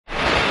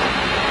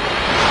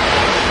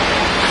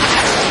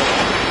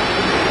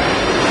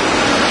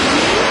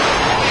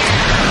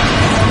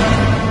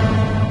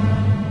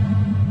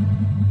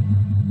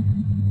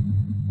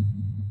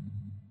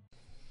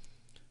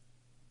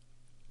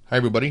Hi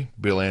everybody,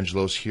 Bill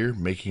Angelos here,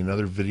 making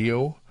another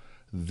video.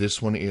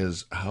 This one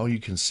is how you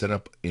can set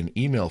up an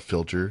email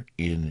filter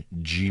in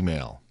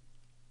Gmail.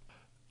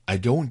 I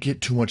don't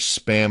get too much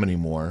spam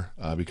anymore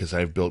because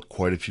I've built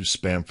quite a few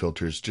spam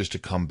filters just to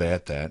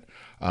combat that.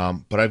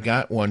 But I've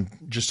got one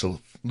just a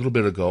little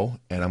bit ago,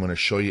 and I'm going to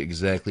show you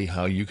exactly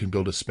how you can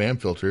build a spam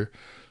filter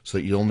so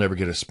that you'll never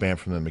get a spam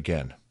from them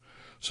again.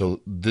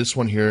 So this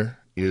one here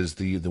is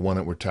the one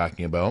that we're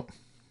talking about.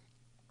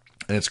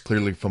 And it's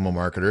clearly from a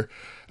marketer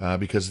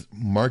because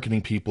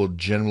marketing people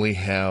generally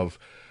have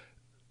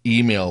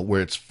email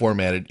where it's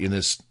formatted in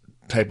this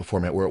type of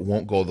format where it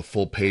won't go the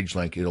full page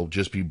length. It'll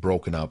just be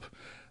broken up.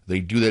 They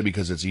do that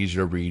because it's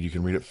easier to read. You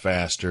can read it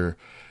faster,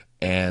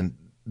 and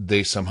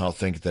they somehow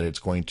think that it's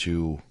going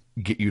to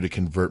get you to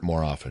convert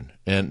more often.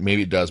 And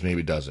maybe it does,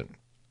 maybe it doesn't.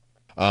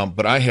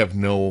 But I have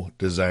no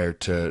desire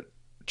to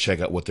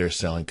check out what they're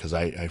selling because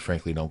I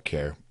frankly don't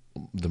care.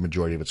 The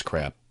majority of it's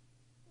crap.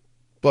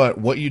 But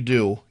what you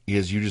do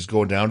is you just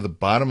go down to the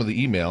bottom of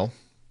the email,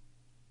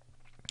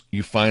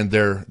 you find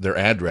their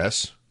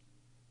address,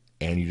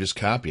 and you just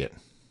copy it.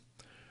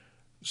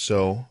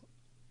 So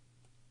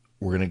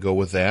we're going to go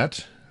with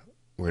that.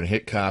 We're going to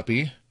hit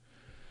copy.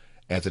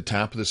 At the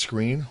top of the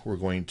screen, we're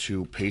going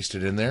to paste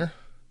it in there.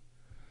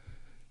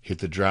 Hit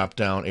the drop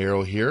down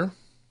arrow here.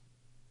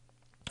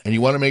 And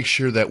you want to make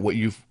sure that what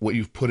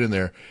you've put in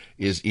there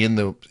is in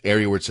the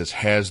area where it says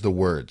has the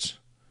words.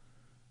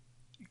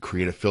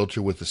 Create a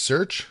filter with the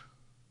search.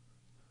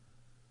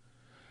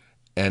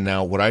 And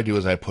now what I do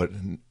is I put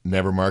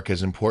never mark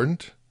as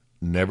important,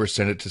 never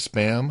send it to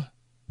spam,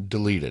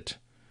 delete it.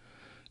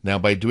 Now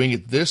by doing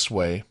it this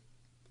way,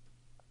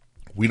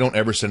 we don't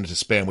ever send it to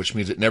spam, which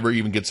means it never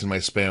even gets in my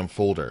spam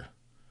folder.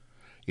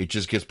 It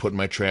just gets put in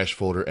my trash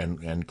folder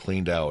and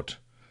cleaned out.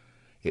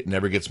 It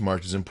never gets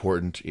marked as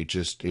important.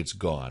 It's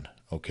gone.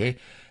 Okay?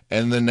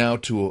 And then now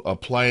to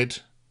apply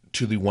it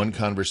to the one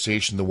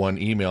conversation, the one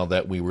email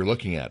that we were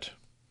looking at.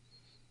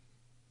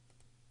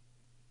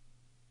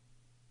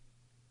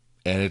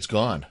 And it's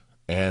gone,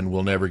 and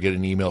we'll never get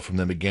an email from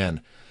them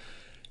again.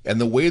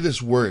 And the way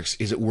this works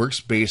is it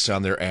works based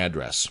on their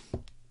address.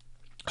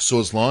 So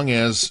as long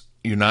as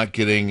you're not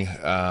getting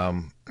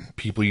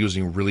people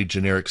using really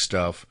generic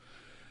stuff,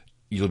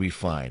 you'll be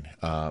fine.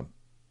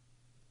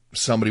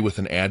 Somebody with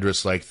an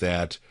address like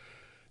that,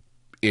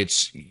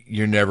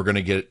 you're never going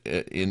to get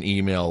an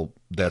email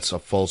that's a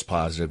false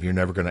positive. You're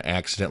never going to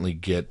accidentally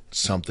get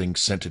something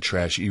sent to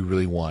trash that you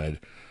really wanted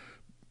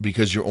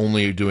because you're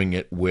only doing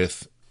it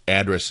with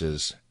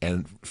addresses,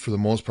 and for the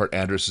most part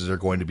addresses are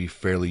going to be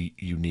fairly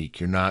unique.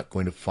 You're not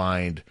going to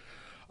find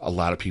a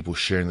lot of people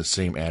sharing the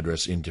same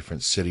address in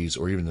different cities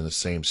or even in the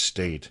same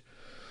state.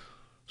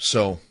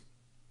 So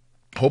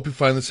hope you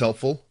find this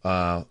helpful.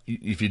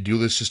 If you do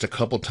this just a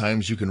couple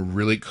times, you can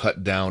really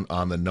cut down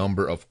on the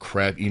number of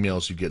crap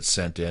emails you get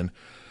sent in.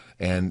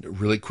 And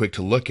really quick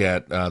to look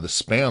at the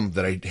spam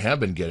that I have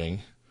been getting.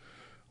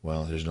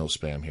 Well, there's no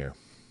spam here.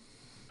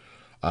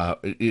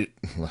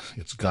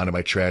 It's gone to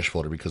my trash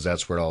folder because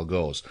that's where it all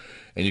goes.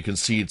 And you can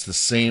see it's the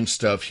same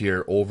stuff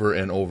here over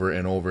and over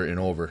and over and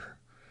over.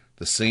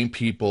 The same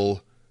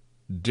people,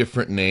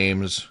 different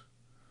names,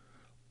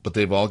 but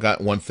they've all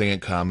got one thing in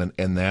common,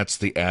 and that's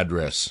the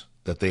address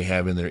that they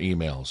have in their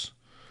emails.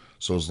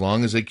 So as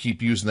long as they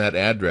keep using that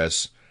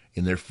address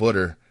in their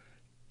footer,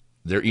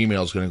 their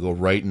email is going to go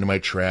right into my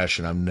trash,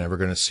 and I'm never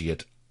going to see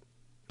it.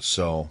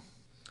 So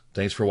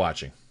thanks for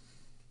watching.